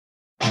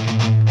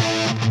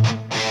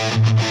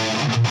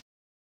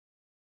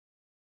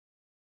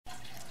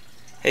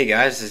Hey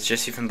guys, it's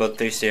Jesse from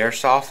Bloodthirsty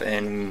Airsoft,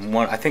 and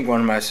I think one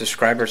of my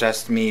subscribers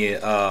asked me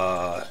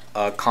a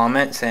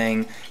comment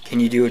saying, can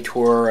you do a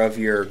tour of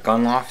your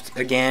gun loft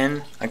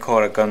again? I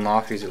call it a gun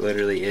loft because it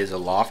literally is a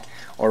loft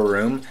or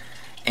room.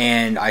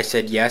 And I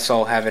said yes,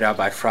 I'll have it out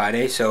by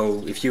Friday.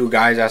 So if you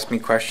guys ask me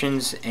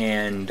questions,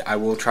 and I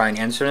will try and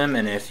answer them,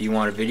 and if you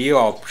want a video,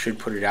 I should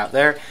put it out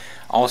there.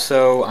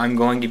 Also, I'm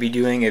going to be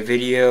doing a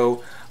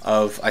video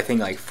of I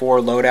think like 4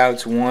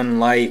 loadouts, 1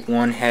 light,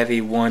 1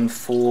 heavy, 1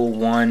 full,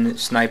 1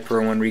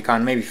 sniper, 1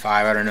 recon, maybe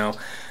 5, I don't know,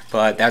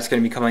 but that's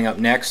going to be coming up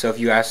next. So if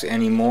you ask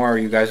any more or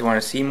you guys want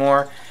to see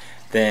more,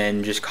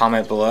 then just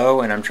comment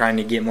below, and I'm trying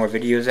to get more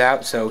videos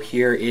out. So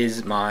here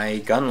is my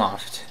gun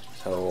loft.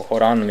 So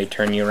hold on, let me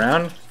turn you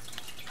around.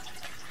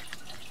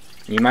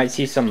 You might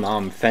see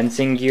some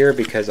fencing gear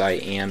because I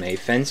am a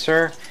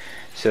fencer.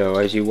 So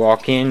as you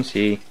walk in,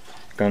 see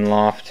gun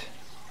loft,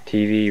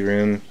 TV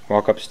room,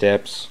 walk up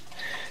steps.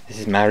 This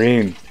is my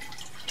room.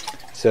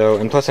 So,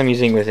 and plus I'm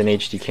using it with an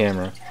HD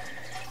camera,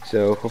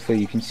 so hopefully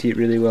you can see it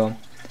really well.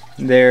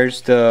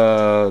 There's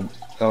the,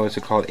 what's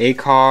it called,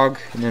 ACOG,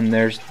 and then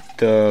there's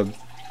the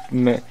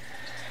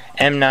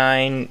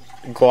M9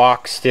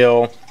 Glock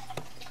still,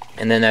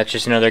 and then that's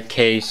just another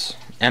case.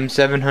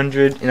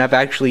 M700, and I've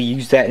actually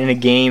used that in a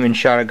game and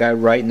shot a guy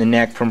right in the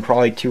neck from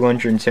probably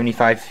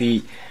 275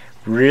 feet.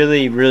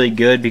 Really, really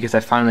good because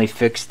I finally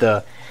fixed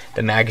the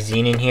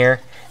magazine in here.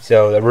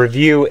 So the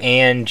review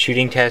and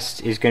shooting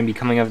test is going to be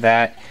coming of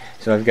that.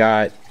 So I've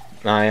got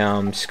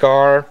my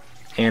SCAR,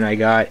 and I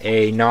got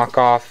a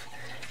knockoff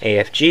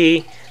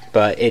AFG,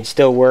 but it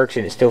still works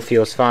and it still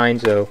feels fine.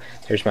 So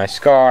there's my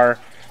SCAR,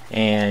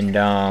 and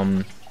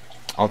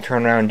I'll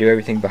turn around and do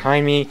everything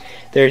behind me.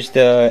 There's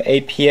the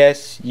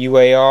APS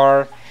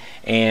UAR,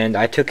 and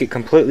I took it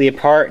completely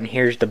apart, and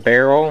here's the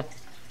barrel.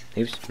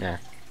 Oops, nah.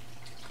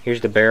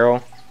 Here's the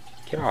barrel.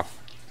 Get off,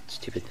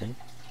 stupid thing.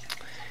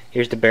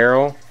 Here's the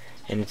barrel.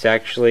 And it's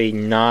actually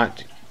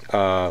not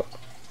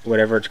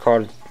whatever it's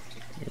called,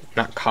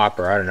 not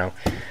copper, I don't know,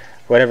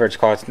 whatever it's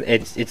called.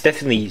 It's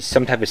definitely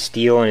some type of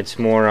steel, and it's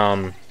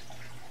more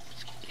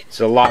it's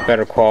a lot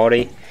better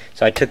quality.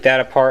 So I took that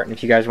apart, and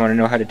if you guys want to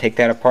know how to take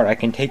that apart, I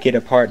can take it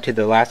apart to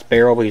the last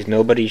barrel because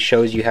nobody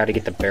shows you how to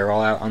get the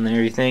barrel out on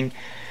everything.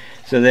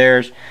 So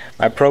there's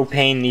my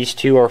propane, these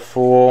two are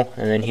full,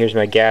 and then here's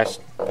my gas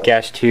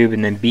tube,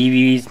 and then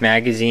BBs,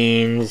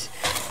 magazines.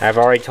 I've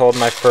already told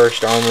my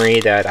first armory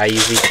that I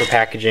use these for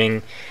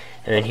packaging.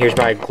 And then here's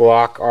my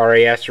Glock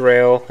RAS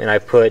rail, and I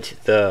put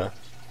the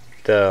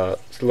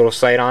little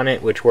sight on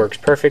it, which works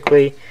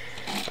perfectly.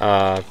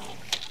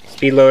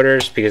 Speed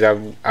loaders, because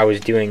I was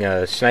doing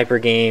a sniper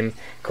game.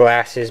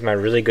 Glasses, my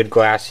really good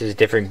glasses,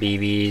 different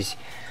BBs.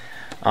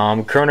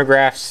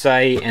 Chronograph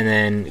sight, and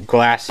then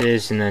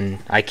glasses, and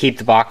then I keep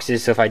the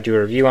boxes, so if I do a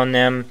review on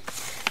them.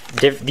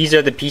 These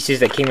are the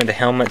pieces that came with the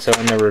helmet, so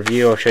in the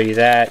review I'll show you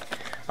that.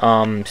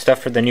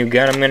 Stuff for the new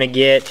gun I'm going to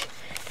get,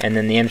 and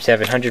then the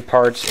M700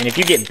 parts. And if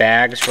you get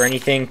bags for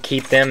anything,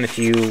 keep them if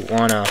you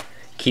want to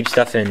keep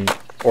stuff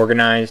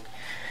organized.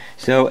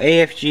 So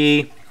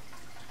AFG,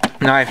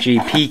 not AFG,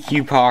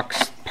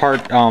 PQ-POX,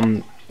 part,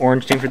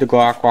 orange thing for the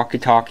Glock,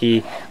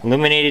 walkie-talkie,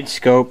 illuminated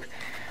scope,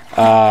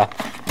 Glock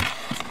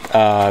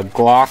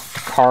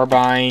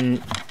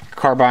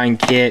carbine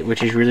kit,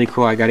 which is really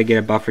cool. I got to get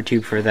a buffer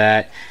tube for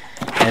that.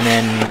 And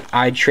then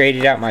I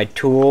traded out my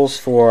tools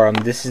for,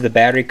 this is the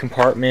battery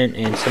compartment,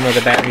 and some of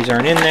the batteries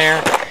aren't in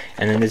there.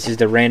 And then this is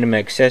the random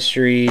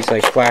accessories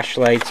like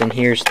flashlights, and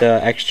here's the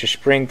extra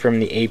spring from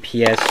the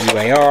APS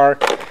UAR.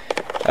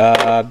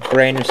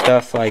 Random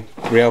stuff like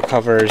rail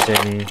covers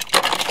and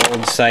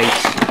old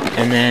sights.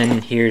 And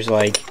then here's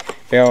like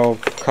barrel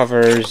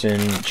covers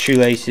and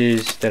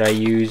shoelaces that I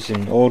use,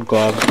 and old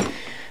gloves.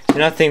 So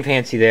nothing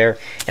fancy there.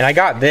 And I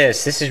got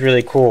this. This is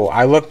really cool.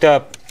 I looked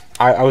up,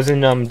 I was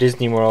in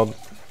Disney World,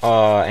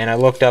 and I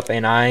looked up,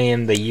 and I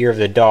am the year of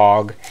the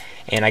dog,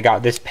 and I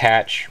got this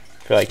patch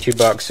for like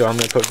 $2, so I'm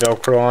going to put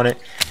Velcro on it,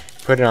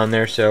 put it on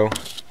there. So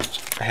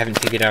I haven't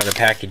taken it out of the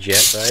package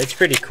yet, but it's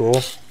pretty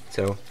cool,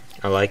 so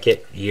I like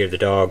it. Year of the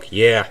dog,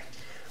 yeah.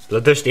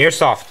 Bloodthirsty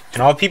Airsoft.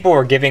 And all the people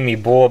were giving me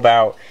bull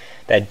about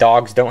that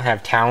dogs don't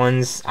have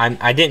talons.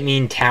 I didn't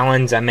mean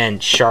talons, I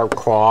meant sharp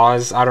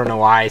claws. I don't know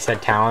why I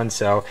said talons,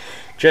 so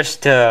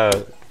just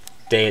to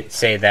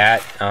say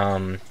that.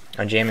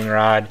 A jamming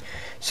rod,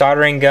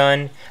 soldering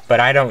gun, but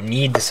I don't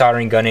need the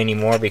soldering gun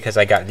anymore because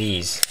I got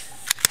these.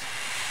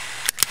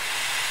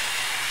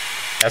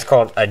 That's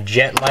called a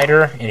jet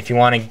lighter, and if you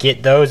want to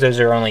get those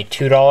are only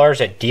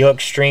 $2 at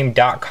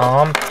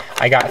dealextreme.com.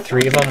 I got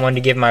 3 of them, one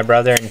to give my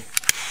brother and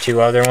 2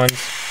 other ones.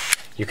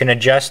 You can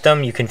adjust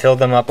them, you can fill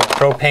them up with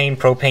propane.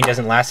 Propane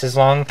doesn't last as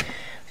long,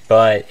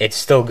 but it's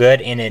still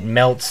good, and it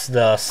melts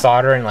the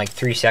solder in like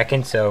 3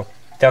 seconds. So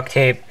duct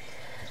tape,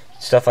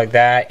 stuff like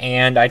that.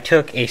 And I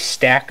took a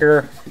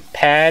stacker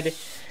pad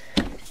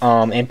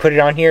and put it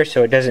on here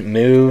so it doesn't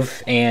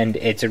move, and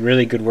it's a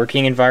really good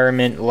working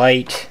environment.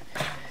 Light,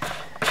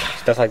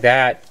 stuff like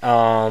that.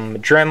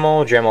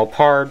 Dremel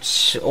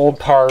parts, old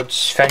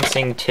parts,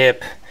 fencing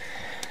tip,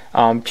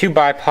 2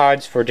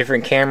 bipods for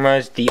different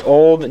cameras, the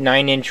old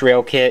 9-inch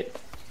rail kit,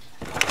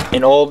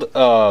 an old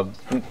airsoft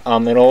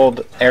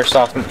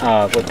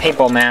with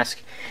paintball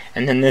mask,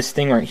 and then this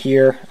thing right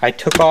here. I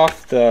took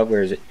off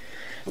the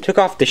took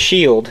off the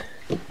shield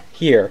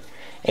here,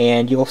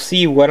 and you'll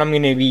see what I'm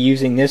going to be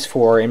using this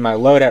for in my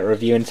loadout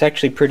review, and it's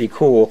actually pretty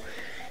cool,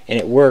 and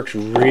it works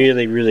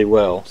really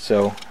well.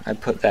 So I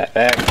put that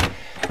back.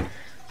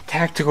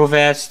 Tactical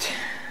vest,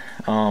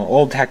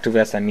 old tactical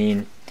vest, I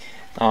mean.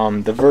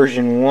 The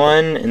version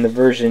 1 and the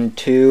version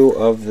 2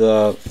 of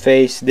the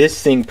face.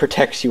 This thing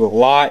protects you a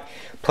lot,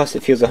 plus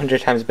it feels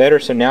 100 times better,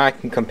 so now I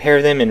can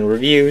compare them in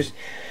reviews.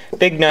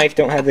 Big knife,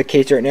 don't have the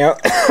case right now.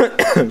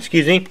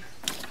 Excuse me.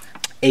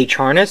 H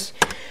harness,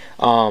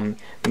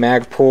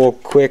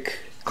 Magpul quick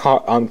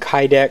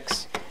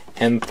Kydex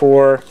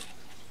M4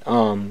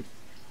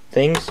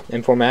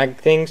 M4 mag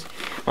things.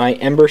 My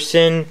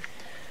Emberson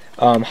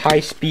high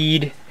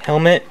speed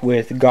helmet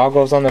with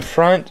goggles on the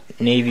front,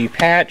 navy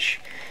patch,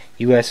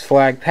 US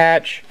flag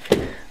patch,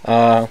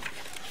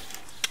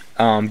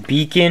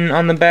 beacon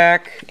on the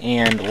back,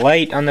 and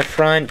light on the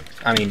front,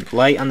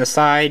 light on the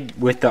side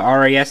with the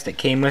RAS that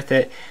came with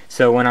it,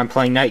 so when I'm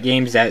playing night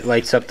games that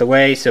lights up the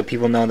way so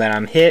people know that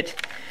I'm hit.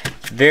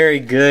 Very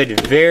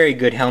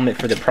good helmet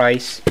for the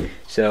price.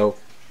 So,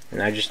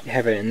 and I just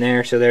have it in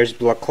there. So there's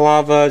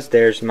balaclavas,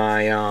 there's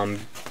my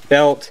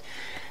belt,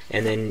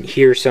 and then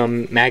here's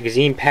some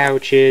magazine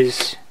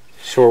pouches.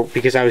 So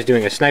because I was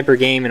doing a sniper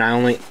game and I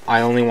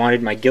only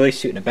wanted my ghillie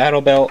suit and a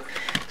battle belt,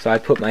 so I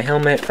put my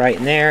helmet right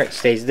in there. It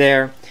stays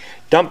there.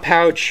 Dump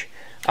pouch.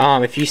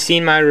 If you've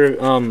seen my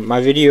my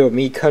video of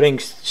me cutting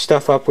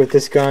stuff up with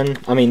this gun,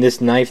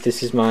 this knife.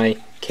 This is my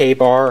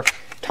K-bar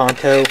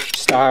Tonto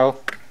style.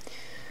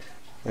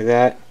 Like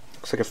that.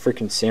 Looks like a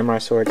freaking samurai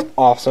sword. It's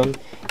awesome.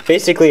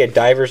 Basically a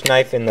diver's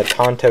knife in the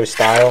Tonto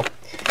style,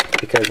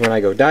 because when I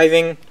go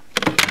diving,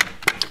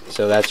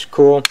 so that's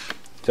cool.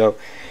 So.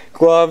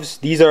 Gloves,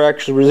 these are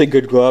actually really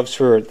good gloves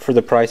for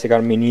the price. I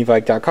got them in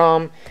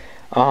evike.com.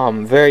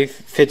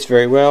 Fits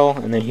very well.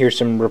 And then here's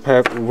some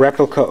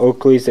replica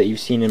Oakleys that you've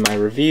seen in my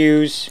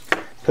reviews.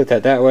 Put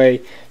that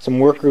way. Some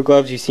worker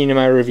gloves you've seen in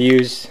my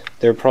reviews.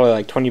 They're probably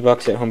like 20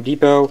 bucks at Home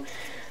Depot.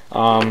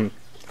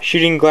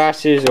 Shooting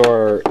glasses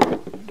or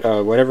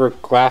whatever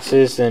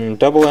glasses, and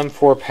double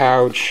M4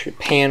 pouch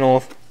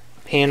panel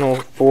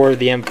for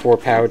the M4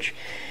 pouch.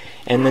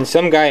 And then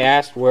some guy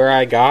asked where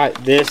I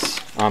got this.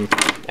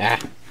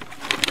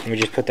 Let me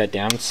just put that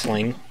down.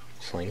 Sling,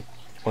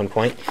 1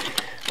 point.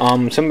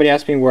 Somebody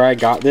asked me where I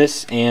got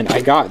this, and I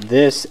got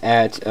this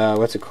at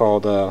what's it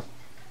called?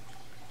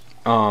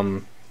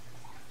 Bass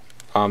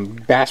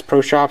Pro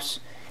Shops,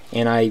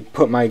 and I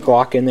put my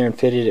Glock in there and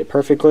fitted it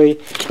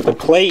perfectly. The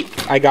plate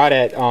I got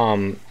at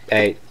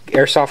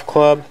Airsoft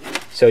Club,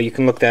 so you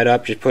can look that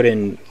up. Just put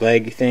in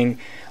leg thing.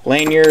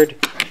 Lanyard.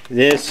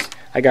 This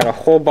I got a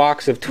whole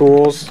box of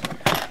tools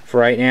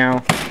for right now.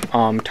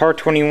 TAR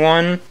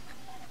 21.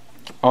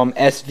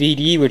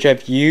 SVD, which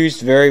I've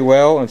used very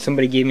well, and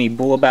somebody gave me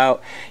bull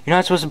about you're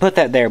not supposed to put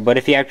that there, but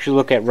if you actually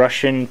look at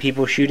Russian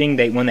people shooting,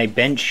 when they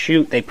bench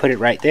shoot, they put it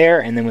right there,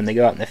 and then when they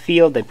go out in the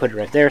field, they put it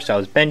right there. So I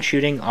was bench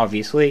shooting,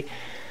 obviously.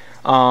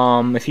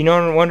 If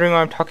you're wondering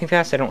why I'm talking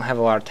fast, I don't have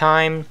a lot of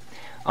time.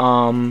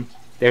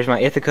 There's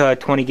my Ithaca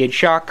 20 gauge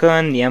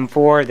shotgun, the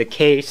M4, the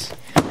case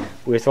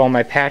with all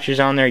my patches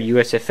on there,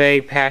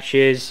 USFA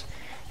patches.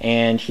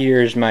 And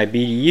here's my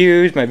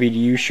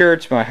BDU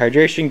shirts, my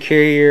hydration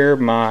carrier,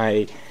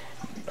 my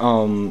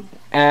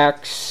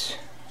axe,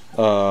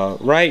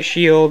 riot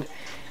shield,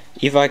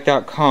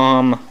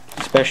 evike.com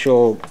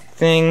special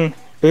thing,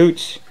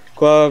 boots,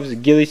 gloves,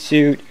 ghillie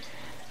suit,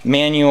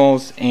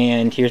 manuals,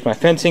 and here's my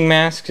fencing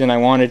masks. And I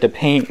wanted to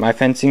paint my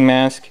fencing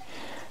mask,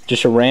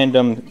 just a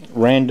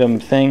random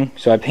thing.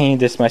 So I painted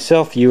this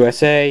myself,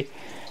 USA.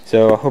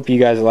 So I hope you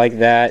guys like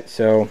that.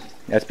 So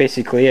that's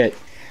basically it.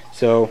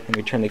 So let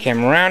me turn the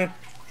camera around.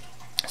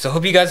 So I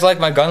hope you guys like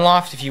my gun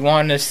loft. If you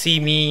want to see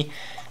me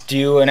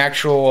do an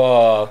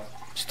actual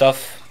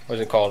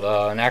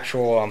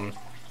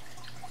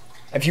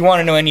if you want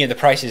to know any of the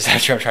prices,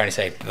 that's what I'm trying to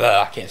say.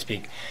 I can't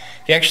speak.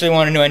 If you actually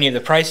want to know any of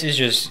the prices,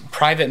 just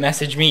private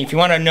message me. If you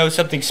want to know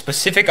something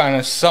specific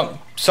on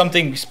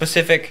something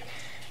specific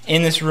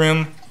in this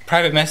room,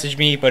 private message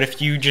me. But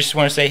if you just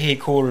want to say, hey,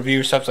 cool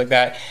review or stuff like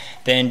that,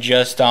 then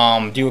just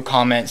do a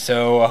comment.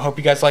 So I hope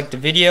you guys liked the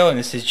video, and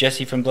this is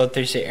Jesse from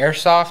Bloodthirsty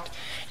Airsoft,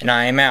 and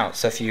I am out.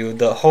 So if you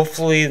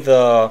hopefully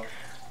the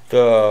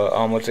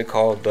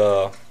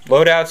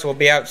loadouts will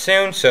be out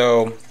soon.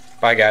 So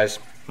bye guys,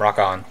 rock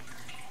on.